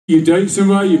You date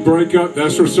somebody, you break up,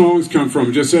 that's where songs come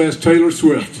from. Just ask Taylor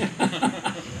Swift.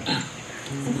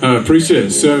 Appreciate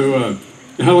it. So,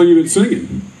 how long have you been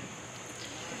singing?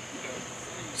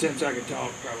 Since I could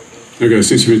talk, probably. Okay,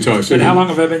 since you've been talking. And how long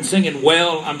have I been singing?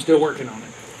 Well, I'm still working on it.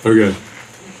 Okay.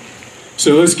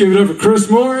 So let's give it up for Chris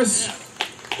Morris.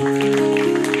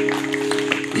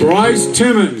 Bryce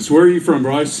Timmons. Where are you from,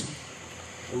 Bryce?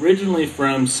 Originally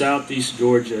from southeast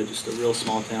Georgia, just a real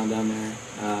small town down there.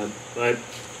 But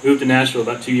moved to Nashville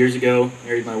about 2 years ago.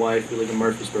 Married my wife. We live in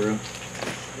Murfreesboro.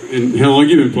 And how long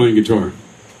have you been playing guitar?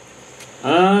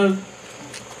 However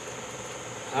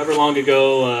long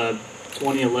ago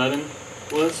 2011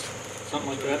 was,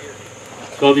 something like that.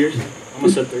 12 years.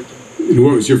 Almost said 13. And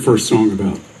what was your first song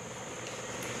about?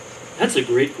 That's a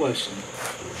great question.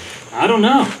 I don't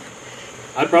know.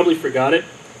 I probably forgot it.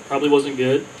 Probably wasn't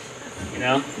good. You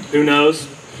know, who knows?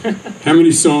 How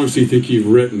many songs do you think you've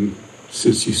written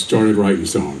since you started writing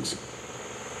songs?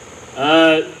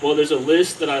 Well, there's a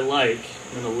list that I like,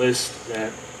 and a list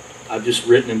that I've just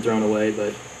written and thrown away,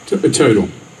 but... Total?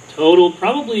 Total,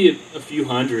 probably a few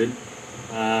hundred.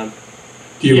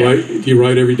 Do you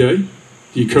write every day?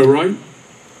 Do you co-write?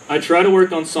 I try to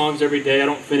work on songs every day. I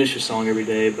don't finish a song every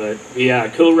day, but yeah, I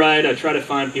co-write. I try to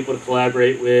find people to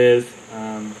collaborate with.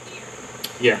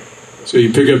 Yeah. So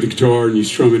you pick up the guitar and you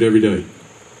strum it every day?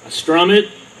 I strum it,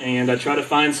 and I try to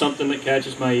find something that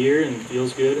catches my ear and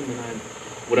feels good, and then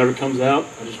whatever comes out,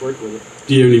 I just work with it.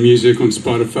 Do you have any music on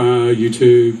Spotify,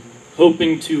 YouTube?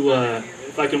 Hoping to,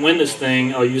 if I can win this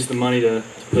thing, I'll use the money to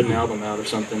put an album out or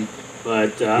something.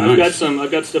 But Nice.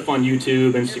 I've got stuff on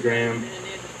YouTube, Instagram,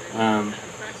 and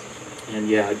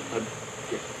yeah.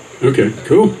 Okay,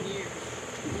 cool.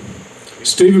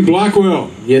 Stephen Blackwell.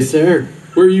 Yes, sir.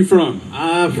 Where are you from?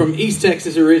 From East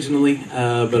Texas originally,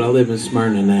 but I live in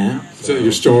Smyrna now. Is that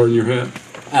your star in your hat?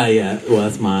 Yeah. Well,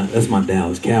 that's my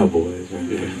Dallas Cowboys right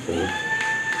there. So.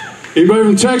 Anybody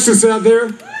from Texas out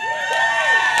there?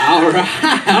 All right.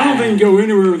 I don't think you can go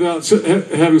anywhere without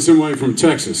having somebody from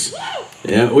Texas.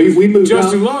 Yeah, we moved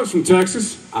Justin out. Love's from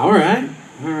Texas. All right.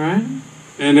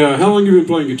 And how long have you been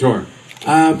playing guitar?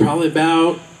 Probably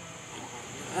about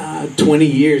 20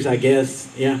 years, I guess.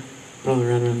 Yeah, probably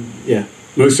around. Yeah.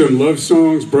 Most of them love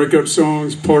songs, breakup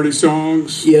songs, party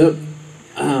songs. Yep.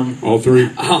 All three.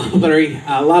 All three.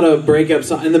 A lot of breakup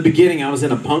songs. In the beginning, I was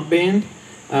in a punk band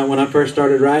when I first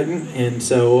started writing, and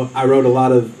so I wrote a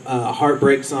lot of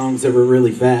heartbreak songs that were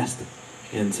really fast,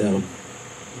 and so.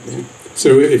 Yeah.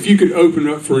 So if you could open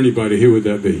up for anybody, who would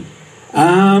that be?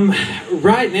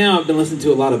 Right now, I've been listening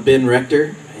to a lot of Ben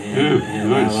Rector, and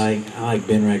nice. I like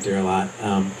Ben Rector a lot.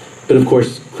 But of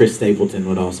course, Chris Stapleton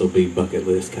would also be bucket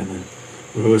list kind of.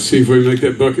 Well, let's see if we make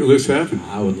that bucket list happen.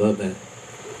 I would love that.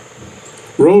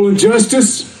 Roland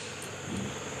Justice.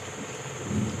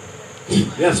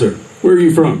 Yes, sir. Where are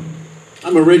you from?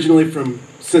 I'm originally from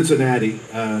Cincinnati.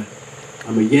 I'm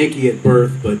a Yankee at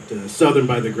birth, but Southern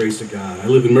by the grace of God. I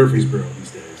live in Murfreesboro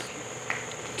these days.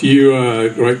 Do you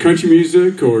write country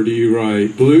music, or do you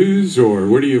write blues, or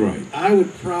where do you write? I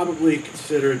would probably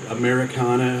consider it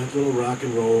Americana, a little rock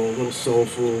and roll, a little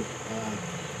soulful, a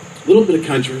little bit of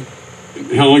country.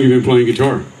 How long have you been playing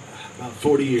guitar? About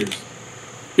 40 years.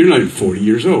 You're not even 40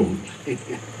 years old.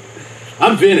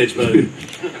 I'm vintage, buddy.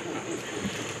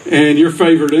 And your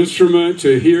favorite instrument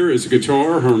to hear is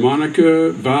guitar,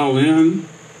 harmonica, violin?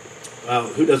 Well,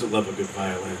 who doesn't love a good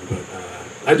violin? But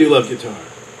I do love guitar.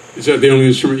 Is that the only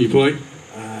instrument you play?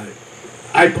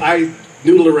 I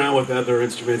noodle around with other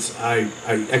instruments. I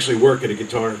actually work at a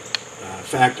guitar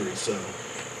factory, so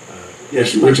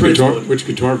yes. Which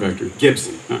guitar factory?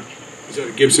 Gibson. Is that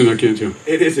a Gibson? I can't tell.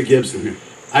 It is a Gibson. Okay.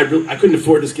 I couldn't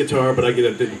afford this guitar, but I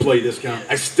get a play discount.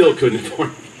 I still couldn't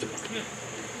afford it.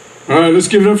 All right, let's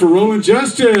give it up for Roland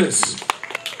Justice.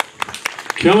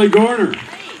 Kelly Garner.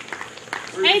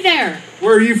 Hey there.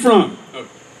 Where are you from? I'll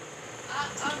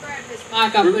grab this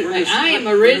mic. I'll put it back. I'm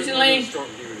originally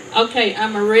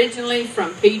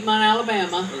from Piedmont,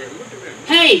 Alabama.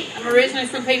 Hey, I'm originally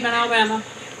from Piedmont, Alabama.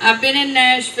 I've been in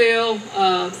Nashville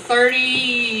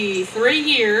 33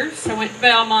 years. I went to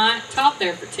Belmont, taught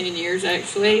there for 10 years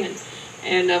actually,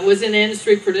 and was in the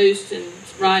industry, produced and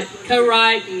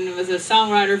co-write, and was a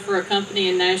songwriter for a company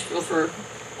in Nashville for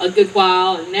a good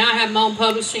while. And now I have my own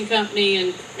publishing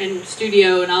company and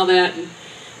studio and all that. And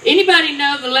anybody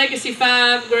know the Legacy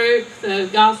 5 group, the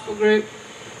gospel group?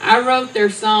 I wrote their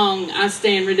song, I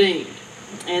Stand Redeemed.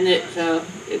 And it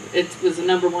was a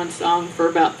 #1 song for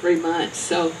about 3 months.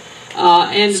 So we have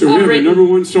a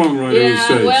 #1 songwriter on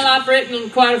stage. Well, I've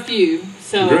written quite a few.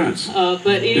 So, congrats.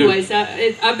 But anyways,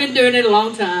 I've been doing it a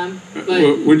long time. But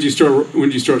Well, when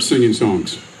did you start singing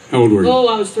songs? How old were you? Oh,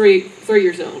 I was three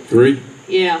years old. 3?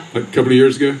 Yeah. Like a couple of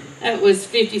years ago? That was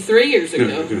 53 years ago.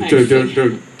 No, actually.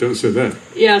 don't say that.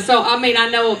 Yeah, so I mean, I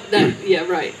know that. Yeah,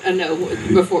 right. I know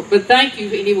before, but thank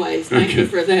you, anyways. Thank you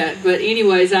for that. But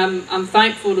anyways, I'm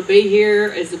thankful to be here.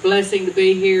 It's a blessing to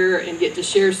be here and get to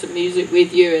share some music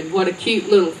with you. And what a cute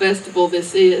little festival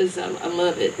this is. I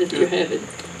love it that you're having.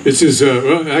 This is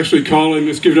actually Colin.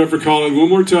 Let's give it up for Colin one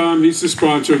more time. He's the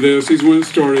sponsor of this. He's the one that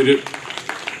started it.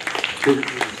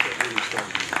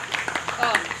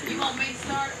 You want me to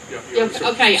start? Yeah.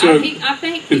 Okay. So, I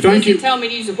think he doesn't tell me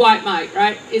to use a white mic,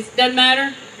 right? It doesn't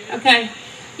matter. Okay.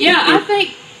 Yeah, I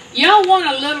think y'all want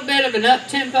a little bit of an up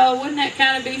tempo. Wouldn't that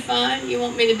kind of be fun? You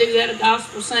want me to do that, a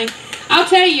gospel sing? I'll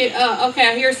tell you. Okay,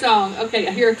 I hear a song. Okay,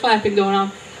 I hear a clapping going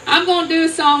on. I'm going to do a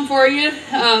song for you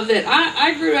that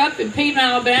I grew up in Piedmont,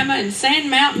 Alabama, in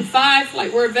Sand Mountain, Fife,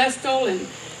 like we're Vestal, and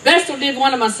Vestal did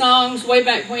one of my songs way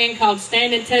back when called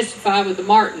Stand and Testify with the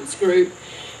Martins group.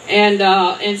 And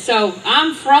so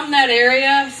I'm from that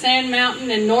area, Sand Mountain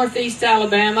in northeast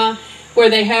Alabama, where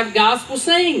they have gospel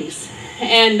sings.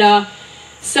 And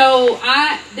so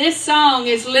this song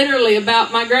is literally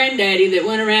about my granddaddy that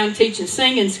went around teaching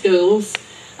singing schools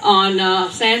on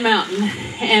Sand Mountain.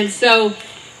 And so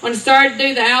when I started to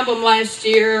do the album last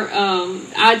year,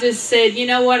 I just said, you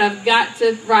know what, I've got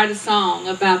to write a song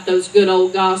about those good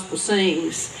old gospel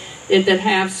sings that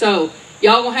have. So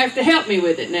y'all gonna have to help me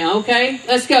with it now, okay?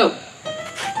 Let's go.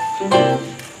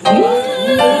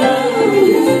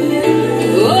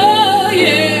 Oh,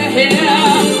 yeah, yeah.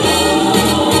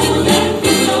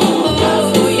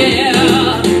 Oh,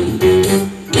 yeah.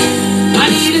 I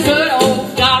need a good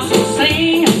old gospel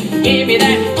sing. Give me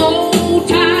that old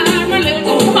time religion.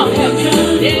 Come on, help me.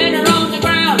 Dinner on the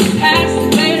ground, pass the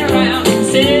plate around,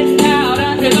 sitting out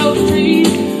under those trees.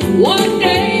 One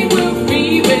day we'll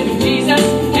be with Jesus,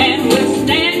 and we'll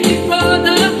stand before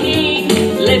the King,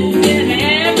 lifting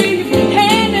every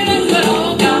hand in a good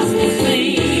old gospel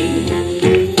sing.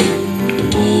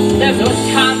 There's a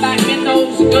time back in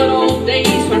those good old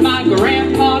days when my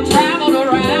grandpa traveled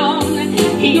around.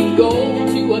 He'd go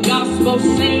to a gospel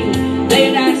sing.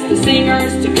 They'd ask the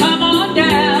singers to come on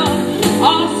down.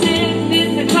 All sitting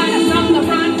in the class on the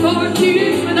front porch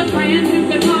with a friend who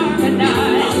could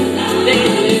harmonize. They'd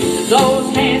lift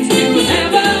those hands to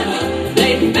heaven.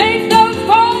 They'd make those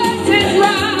voices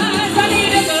rise. I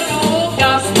need a good old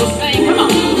gospel sing. Come on,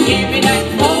 give me that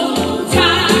old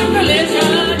time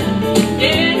religion.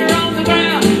 Dinner on the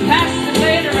ground, pass the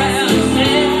plate around,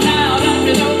 sitting out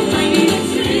under those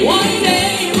trees. One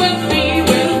day we'll be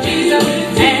with Jesus,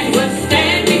 and we'll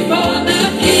stand before the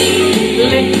King,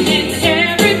 lifting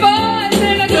every voice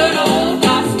in a good old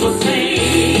gospel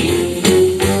sing.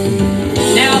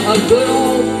 Now a good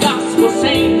old gospel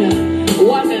sing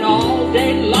was an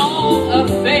all-day long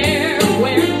affair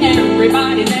where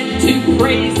everybody meant to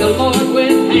praise the Lord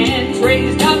with hands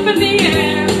raised up in the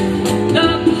air.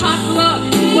 The potluck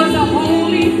was a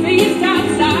holy feast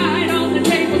outside on the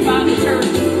table by the church.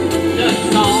 The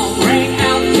song rang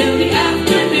out till the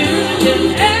afternoon until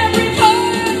every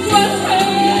voice was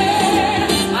heard.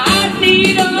 I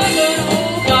need a good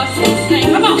old gospel sing.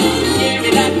 Come on, give me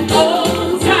that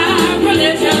old time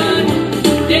religion.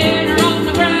 Dinner on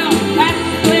the ground, pass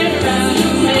the plate around,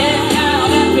 sitting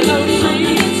out under those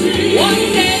trees. One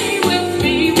day we'll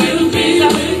be with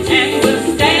Jesus, and we'll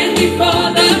stand before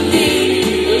the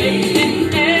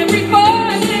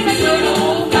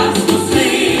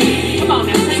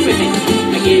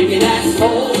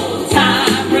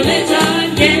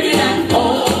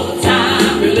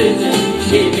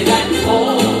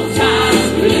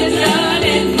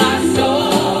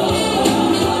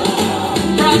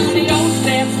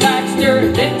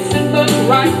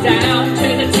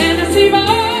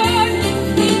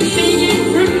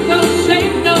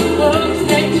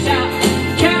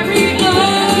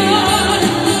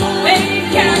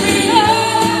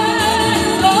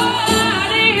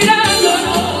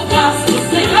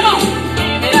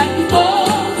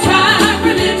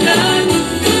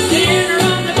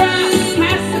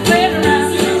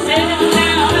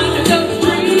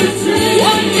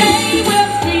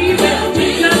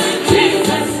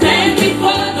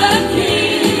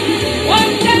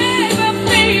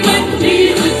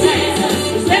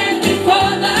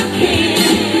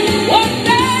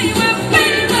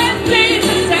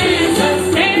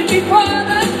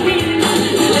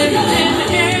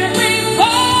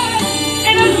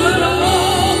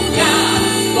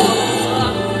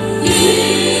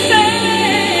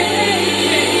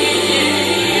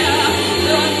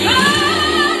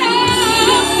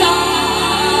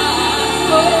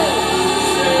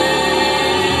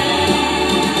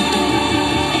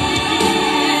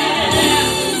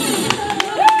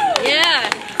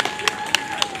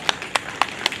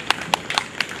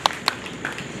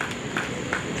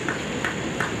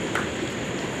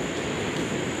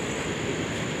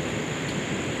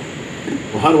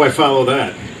how do I follow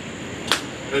that?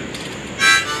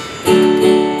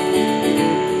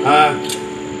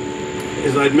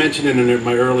 As I'd mentioned in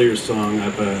my earlier song,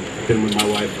 I've been with my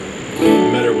wife. I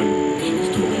met her when she was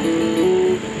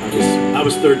 12. I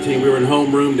was 13. We were in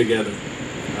homeroom together.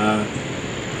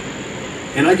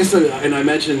 And I guess I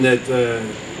mentioned that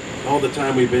all the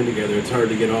time we've been together, it's hard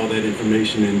to get all that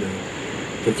information into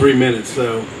 3 minutes.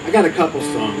 So I got a couple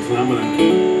songs,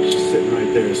 and she's sitting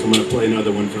right there, so I'm gonna play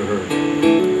another one for her.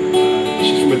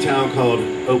 She's from a town called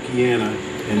Okeana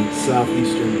in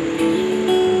southwestern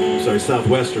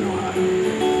Ohio.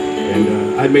 And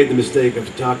I made the mistake of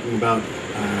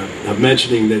of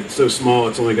mentioning that it's so small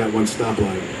it's only got one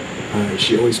stoplight.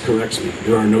 She always corrects me.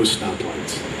 There are no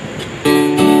stoplights.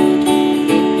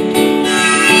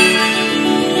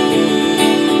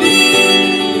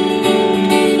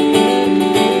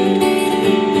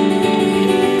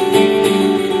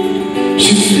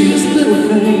 She's the sweetest little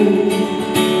thing,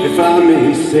 if I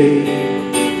may say.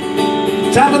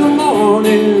 Top of the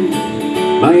morning,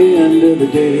 my end of the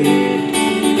day.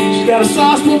 She's got a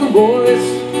soft-spoken voice,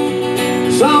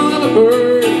 the song of a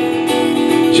bird.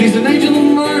 She's an angel of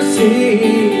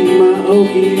mercy, my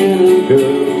Okeana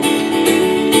girl.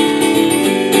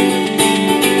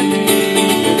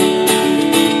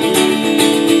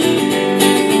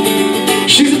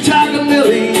 She's a tiger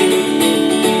lily,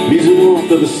 needs the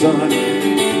warmth of the sun.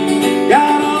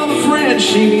 Got all the friends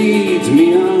she needs,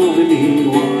 me I only need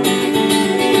one.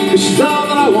 She's all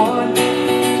that I want.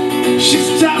 She's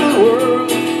the top of the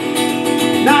world.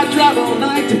 And I drive all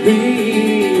night to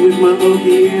be with my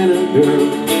Okeana girl.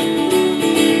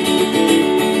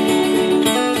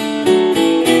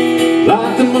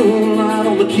 Like the moonlight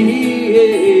on the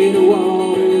key, the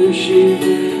water she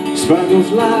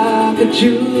sparkles like a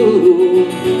jewel.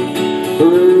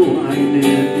 Her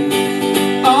winding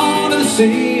on the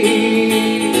sea.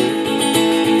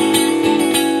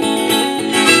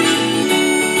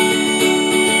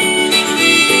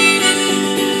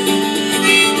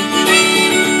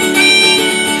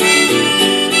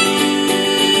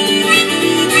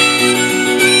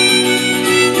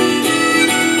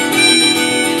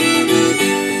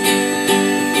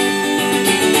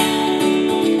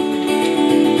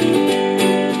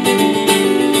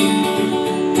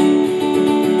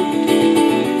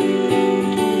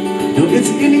 It's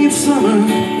Indian summer,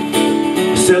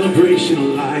 a celebration of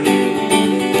life.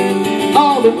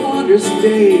 All the wondrous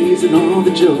days and all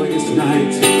the joyous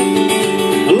nights.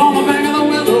 Along the bank of the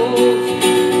willows,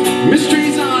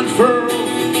 mysteries unfurl.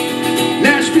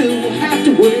 Nashville will have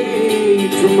to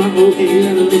wait for my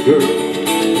Okeana girl.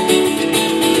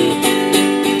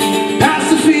 Past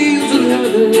the fields of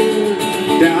heather,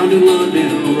 down to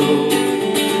London Road.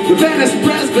 The Venice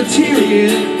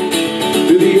Presbyterian,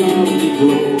 through the autumn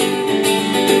glow.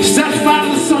 Set fire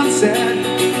to the sunset,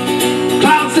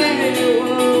 clouds say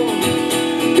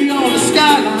whoa. Beyond the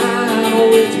skyline,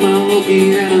 oh, it's my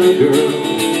Okeana girl.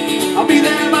 I'll be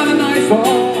there by the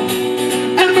nightfall,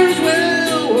 and birds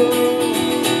will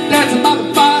dancing by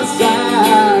the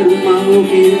fireside with my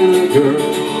Okeana girl.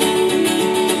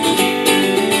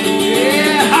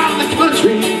 Yeah, out in the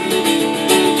country.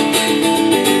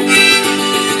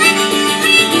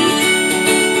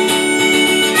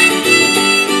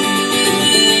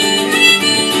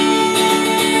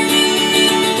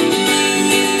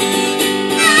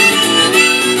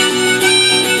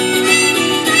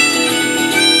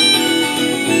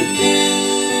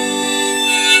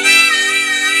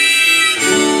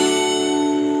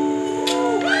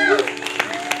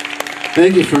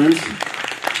 Thank you, friends.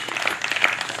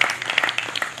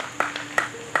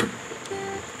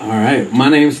 All right, my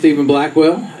name is Stephen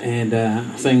Blackwell, and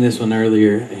I sang this one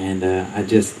earlier, and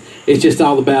it's just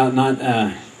all about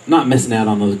not missing out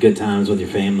on those good times with your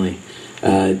family.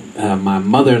 My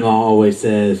mother-in-law always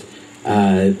says,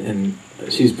 and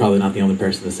she's probably not the only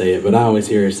person to say it, but I always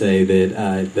hear her say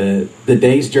that the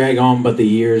days drag on, but the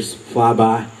years fly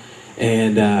by,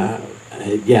 and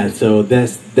yeah, so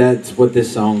that's what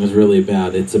this song is really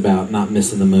about. It's about not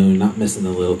missing the moon, not missing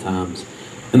the little times,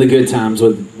 and the good times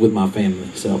with my family.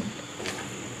 So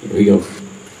here we go.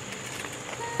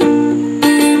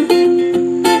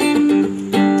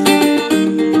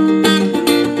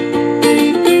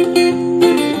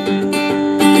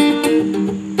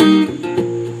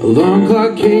 Alarm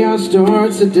clock chaos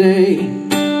starts the day.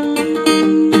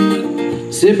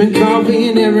 Sipping coffee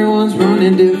and everyone's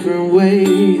running different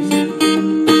ways.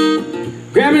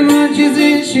 Grabbing lunches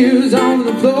and shoes on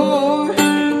the floor.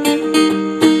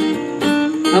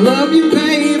 I love you,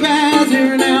 babe, as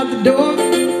you're out the door.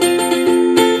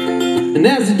 And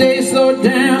as the day slows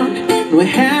down and we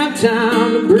have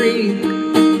time to breathe,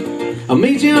 I'll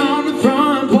meet you on the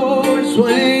front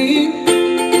swing.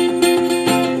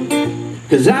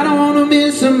 'Cause I don't wanna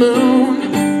miss the moon.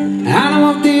 I don't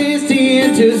want this to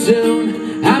end too soon.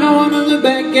 I don't wanna look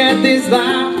back at this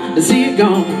life and see it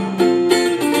gone.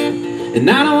 And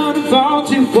I don't wanna fall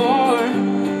too far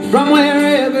from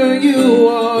wherever you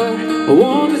are. I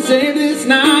wanna save this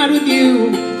night with you,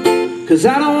 'cause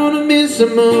I don't wanna miss the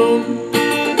moon.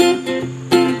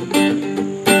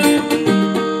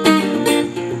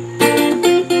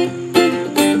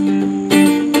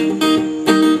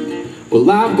 Well,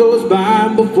 life goes by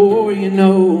before you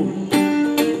know.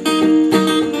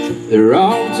 They're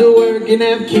all to work and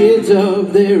have kids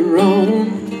of their own.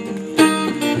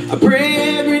 I pray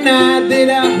every night that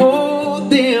I hold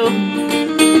them.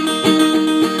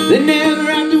 They never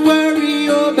have to worry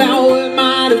about what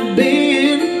might have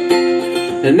been.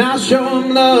 And I'll show them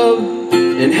love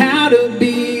and how to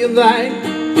be a light.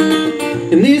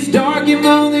 In this dark and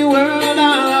lonely world,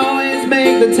 I'll always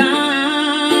make the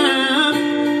time.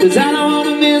 'Cause I don't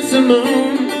wanna miss the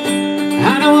moon.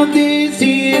 I don't want this to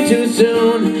end too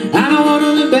soon. I don't want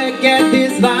to look back at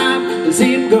this life and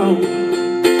see it go.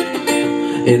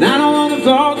 And I don't want to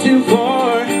fall too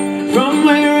far from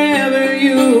wherever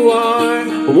you are.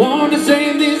 I want to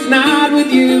save this night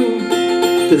with you,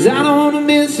 'cause I don't want to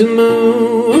miss the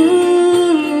moon.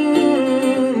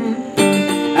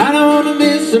 I don't want to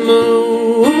miss the moon.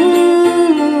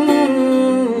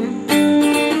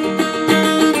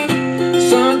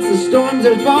 Suns and storms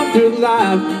that fall through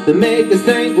life, that make us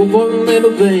thankful for the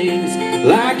little things.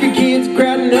 Like your kids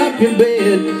crowding up your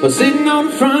bed, or sitting on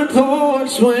the front porch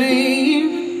swing.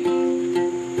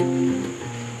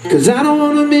 'Cause I don't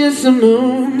want to miss the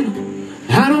moon.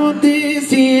 I don't want this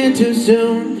to end too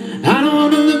soon. I don't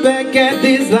want to look back at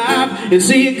this life and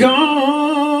see it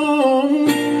gone.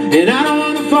 And I don't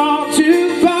want to fall too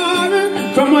far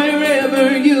from wherever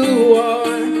you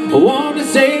are. I want to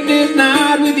save this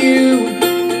night with you,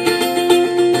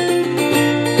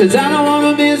 'cause I don't want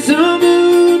to miss the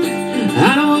moon.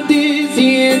 I don't want this to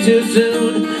end too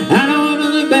soon. I don't want to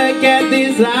look back at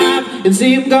this life and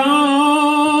see him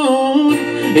gone.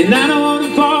 And I don't want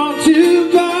to fall too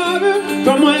far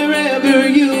from wherever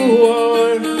you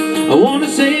are. I want to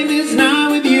save this night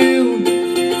with you,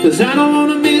 'cause I don't want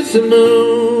to miss the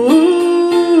moon.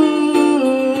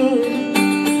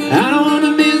 I don't want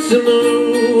to miss the moon.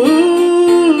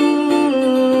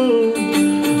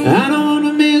 I don't want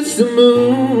to miss the moon.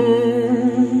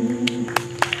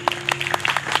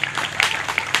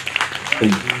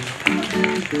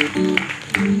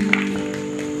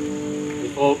 Hey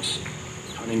folks,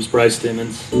 my name's Bryce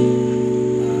Timmons. I'm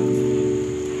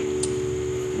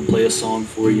gonna play a song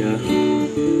for you.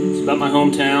 It's about my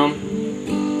hometown.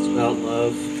 It's about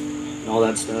love and all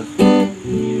that stuff.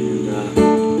 And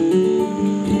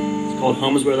it's called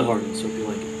 "Home Is Where the Heart Is." So if you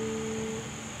like it.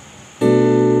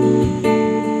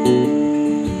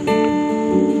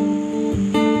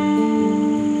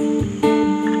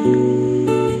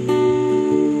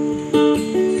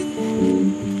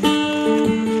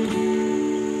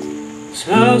 This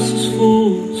house is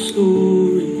full of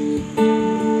stories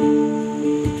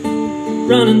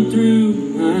running through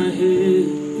my head.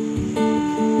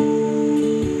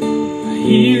 I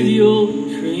hear the old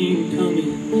train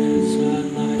coming as I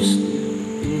lie still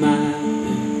in my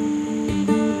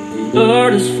bed. The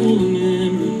yard is full of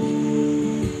memories,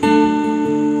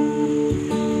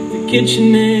 the kitchen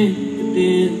and the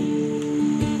bin,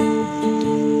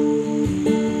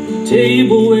 the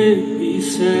table where we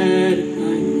sat at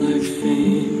night like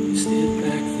families did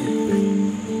back then.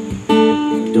 I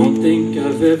don't think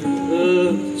I've ever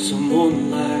loved someone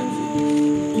like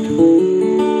this.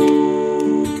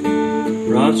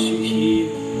 Brought you here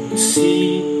to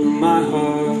see where my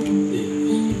heart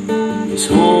lives. This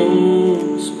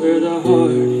home is where the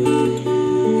heart is.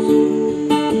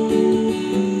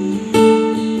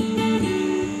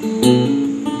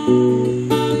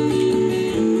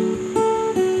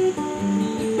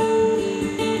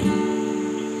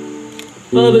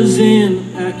 Love is in the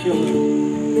backyard,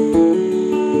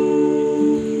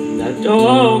 and that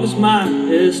dog is my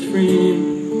best friend.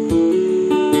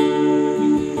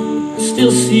 I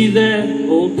still see that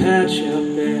old patch out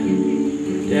there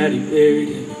where Daddy buried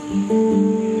him.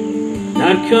 And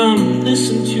I'd come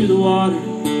listen to the water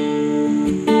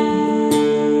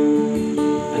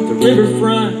at the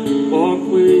riverfront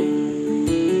walkway.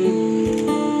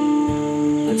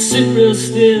 I'd sit real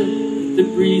still with the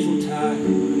breathing tide,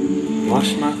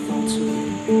 wash my thoughts away.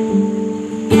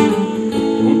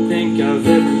 Don't think I've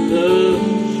ever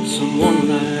loved someone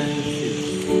like this.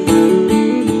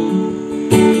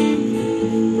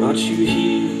 Brought you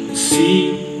here to see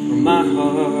where my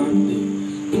heart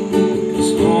lives.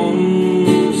 'Cause home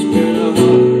is where the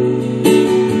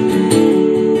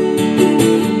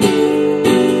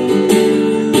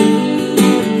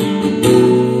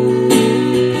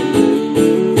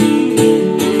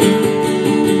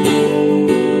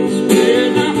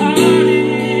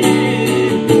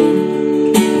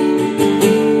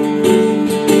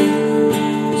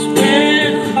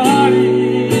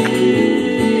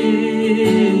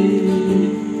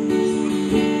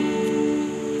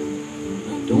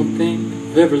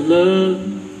ever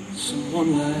loved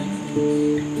someone like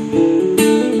this.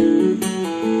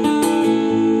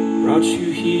 Brought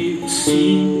you here to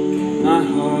see my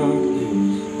heart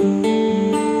lives,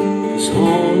 'cause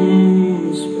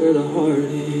home's where the heart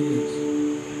is.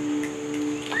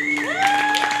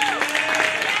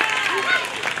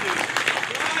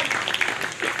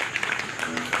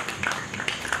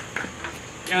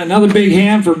 Yeah, another big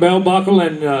hand for Bell Buckle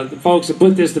and the folks that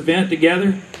put this event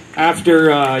together. After,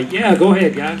 yeah, go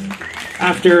ahead, guys.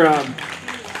 After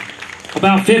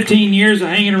about 15 years of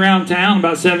hanging around town,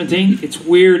 about 17, it's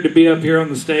weird to be up here on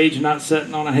the stage and not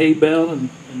sitting on a hay bale and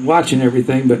watching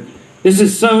everything. But this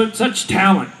is such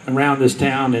talent around this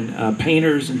town, and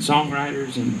painters and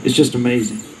songwriters, and it's just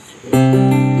amazing.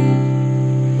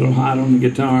 A little hot on the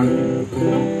guitar.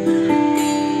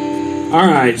 All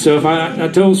right, so if I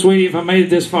told Sweetie if I made it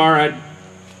this far,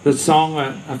 the song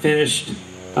I finished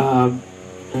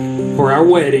for our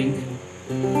wedding,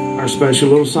 our special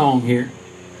little song here.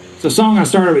 It's a song I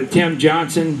started with Tim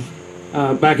Johnson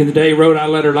back in the day. Wrote "I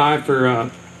Let Her Lie" for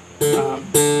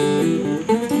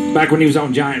back when he was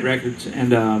on Giant Records,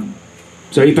 and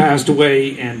so he passed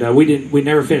away, and we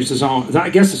never finished the song. I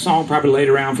guess the song probably laid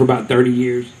around for about 30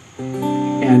 years,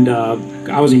 and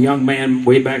I was a young man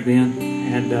way back then,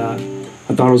 and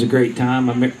I thought it was a great time.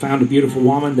 I found a beautiful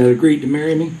woman that agreed to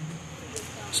marry me.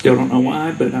 Still don't know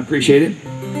why, but I appreciate it.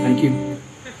 Thank you.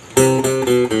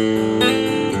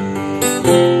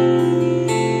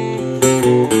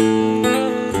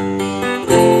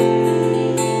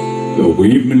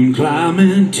 We've been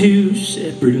climbing 2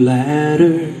 separate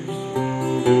ladders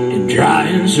and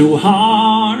trying so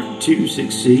hard to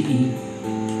succeed.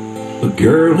 But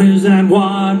girl, is that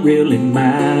what really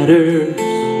matters?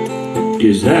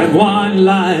 Is that what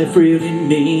life really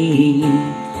means?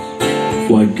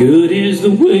 What good is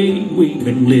the way we've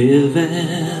been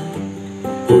living?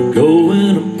 We're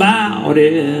going about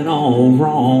it all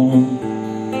wrong.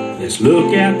 Let's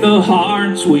look at the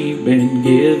hearts we've been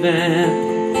given,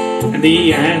 and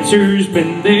the answer's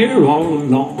been there all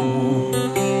along.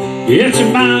 It's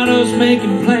about us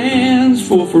making plans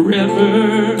for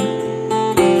forever,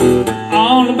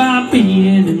 all about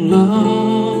being in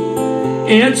love.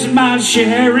 It's about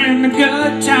sharing the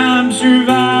good times,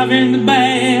 surviving the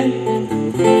bad,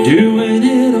 doing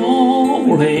it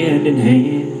all hand in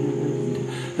hand.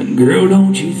 And girl,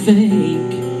 don't you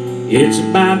think it's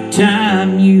about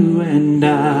time you and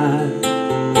I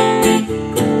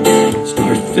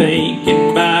start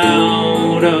thinking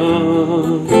about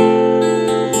us?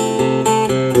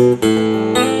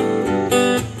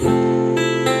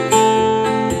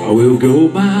 We'll go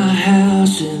buy a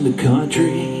house in the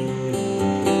country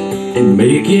and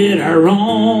make it our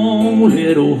own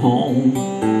little home.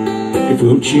 If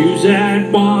we'll choose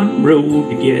that one road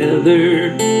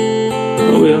together,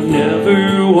 we'll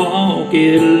never walk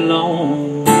it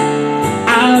alone.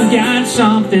 I've got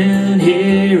something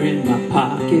here in my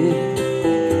pocket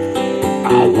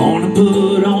I wanna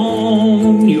put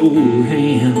on your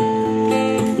hand.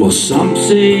 Well, some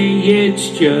say it's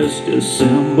just a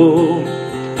symbol,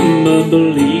 but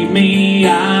believe me,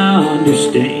 I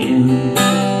understand.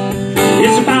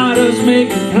 It's about us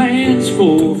making plans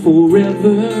for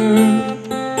forever,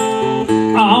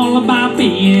 all about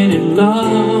being in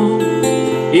love.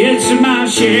 It's about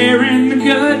sharing the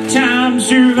good times,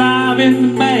 surviving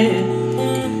the bad,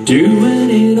 doing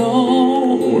it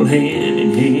all hand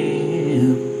in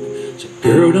hand. So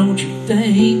girl, don't you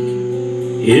think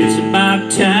it's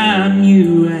about time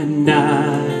you and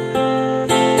I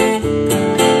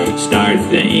start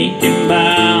thinking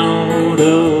about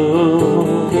us?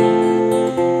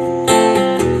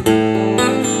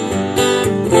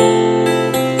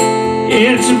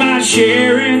 It's about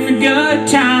sharing the good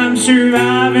times,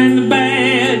 surviving the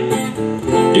bad,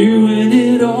 doing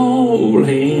it all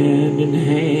hand in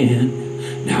hand.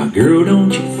 Now girl,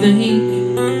 don't you think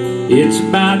it's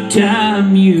about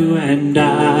time you and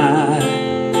I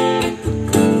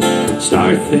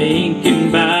start thinking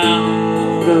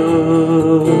about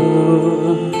us?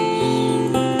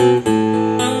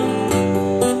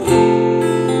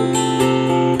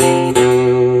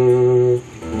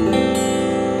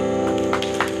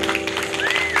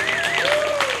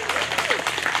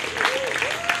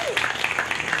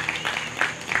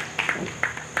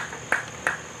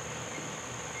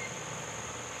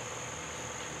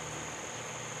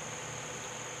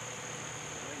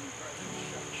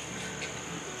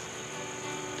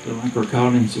 Feel like we're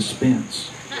caught in suspense.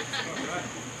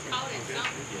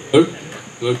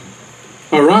 Look.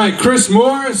 All right, Chris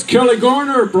Morris, Kelly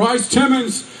Garner, Bryce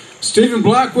Timmons, Stephen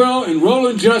Blackwell, and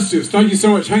Roland Justice. Thank you so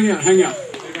much. Hang out.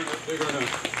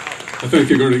 I think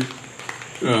they're going to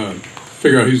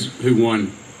figure out who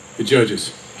won the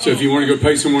judges. So if you want to go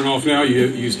pay someone off now,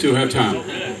 you still have time.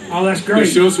 Oh, that's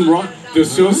great.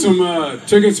 There's still some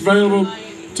tickets available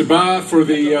to buy for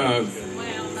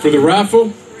the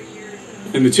raffle,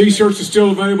 and the T-shirts are still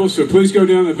available. So please go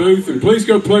down to the booth and please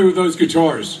go play with those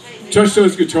guitars, touch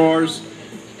those guitars,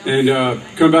 and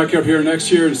come back up here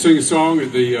next year and sing a song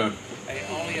at the.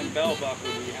 Only in Bell Buckle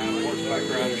we have horseback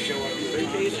riders show up for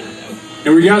vacation.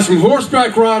 And we got some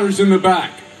horseback riders in the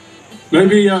back.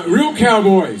 Maybe real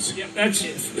cowboys. Yep,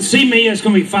 see me. It's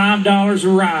going to be $5 a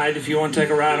ride if you want to take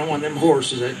a ride on one of them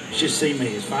horses. That's just see me.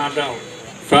 It's $5.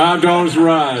 $5 a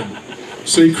ride.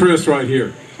 See Chris right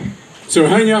here. So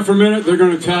hang out for a minute. They're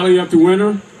going to tally up the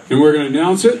winner, and we're going to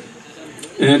announce it.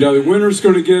 And the winner's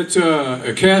going to get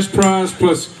a cash prize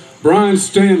plus Brian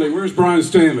Stanley. Where's Brian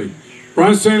Stanley?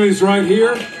 Brian Stanley's right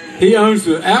here. He owns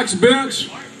the Axe Bench,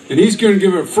 and he's going to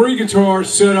give a free guitar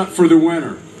set up for the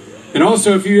winner. And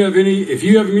also, if you have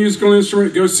a musical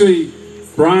instrument, go see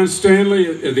Brian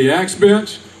Stanley at the Axe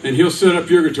Bench, and he'll set up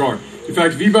your guitar. In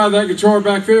fact, if you buy that guitar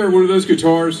back there, one of those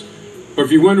guitars, or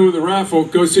if you win with a raffle,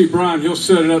 go see Brian. He'll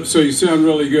set it up so you sound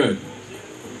really good.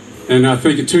 And I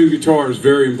think a tuned guitar is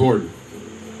very important.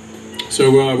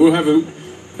 So we'll have the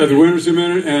winners in a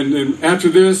minute, and then after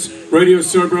this, Radio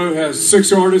Sobro has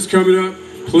 6 artists coming up.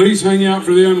 Please hang out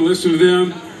for them and listen to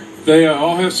them. They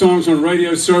all have songs on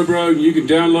Radio Sobro, and you can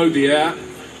download the app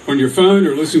on your phone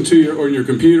or listen to on your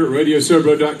computer at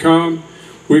radiosobro.com.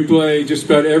 We play just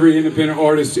about every independent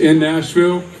artist in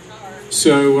Nashville.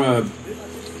 So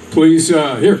please,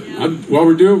 while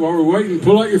we're waiting,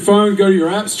 pull out your phone, go to your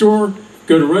app store,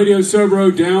 go to Radio Sobro,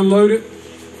 download it,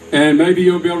 and maybe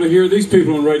you'll be able to hear these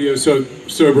people on Radio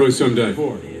Sobro someday.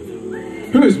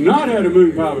 Who has not had a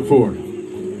moon pie before?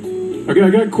 Okay,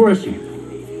 I got a question.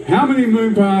 How many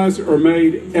moon pies are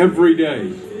made every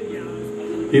day?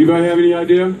 Anybody have any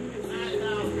idea?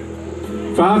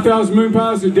 5,000 moon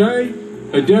pies a day?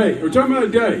 A day. We're talking about a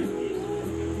day.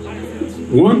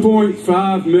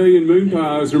 1.5 million moon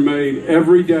pies are made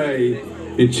every day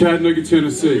in Chattanooga,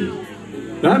 Tennessee.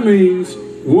 That means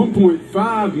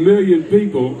 1.5 million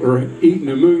people are eating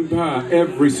a moon pie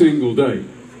every single day.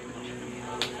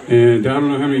 And I don't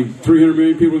know how many, 300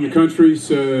 million people in the country,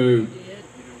 so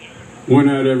 1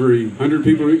 out of every 100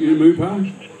 people are eating a moon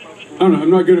pie? I don't know, I'm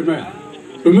not good at math.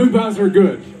 But moon pies are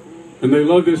good, and they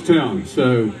love this town.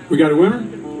 So, we got a winner?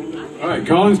 All right,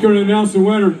 Colin's going to announce the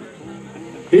winner.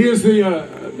 He is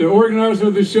the organizer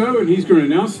of the show, and he's going to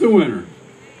announce the winner.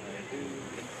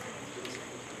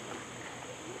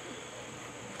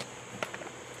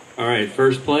 All right,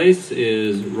 first place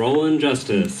is Roland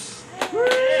Justice.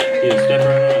 You can step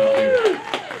right on up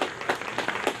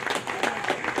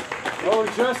here.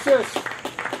 Roland Justice.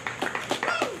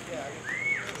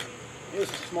 This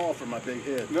is small for my big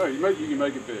head. No, you can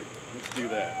make it big. Let's do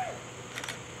that.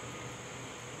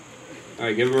 All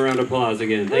right, give him a round of applause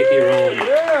again. Thank you, Roland.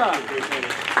 Yeah.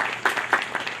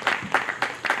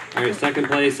 All right, second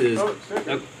place is... Oh.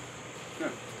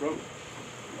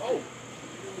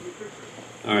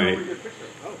 All right.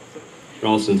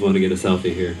 Ralston's want to get a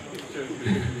selfie here.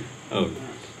 Oh.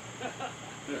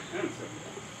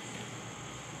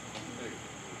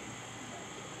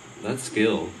 That's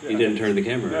skill. He didn't turn the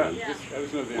camera around.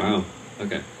 Wow.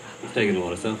 Okay. He's taking a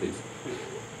lot of selfies.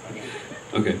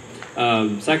 Okay.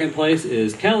 Second place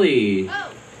is Kelly. All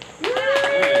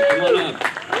right, come on up.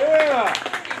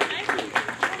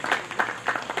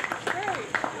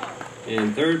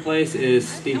 And third place is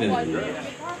Steven.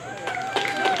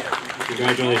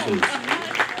 Congratulations.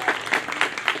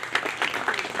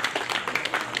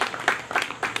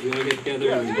 You want to get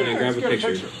together and grab a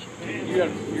picture? You got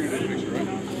a picture, right?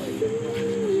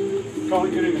 Colin,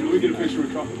 get in and we get a picture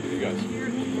with Colin. You guys.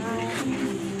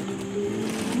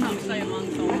 I'll say among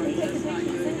thorns, that's not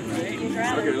good,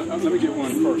 right? Okay, let me get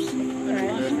one first. All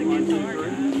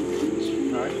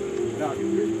right. Now I'll get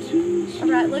three. All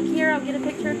right, look here. I'll get a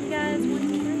picture of you guys. 1, 2,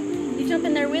 3. You jump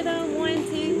in there with them. 1, 2,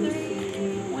 3.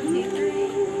 1, 2, 3.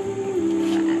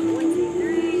 1, 2,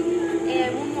 3.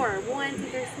 And one more. 1, 2,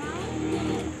 3. Smile.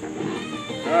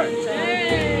 All right.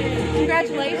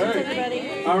 Congratulations,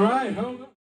 everybody. All right. Hold on.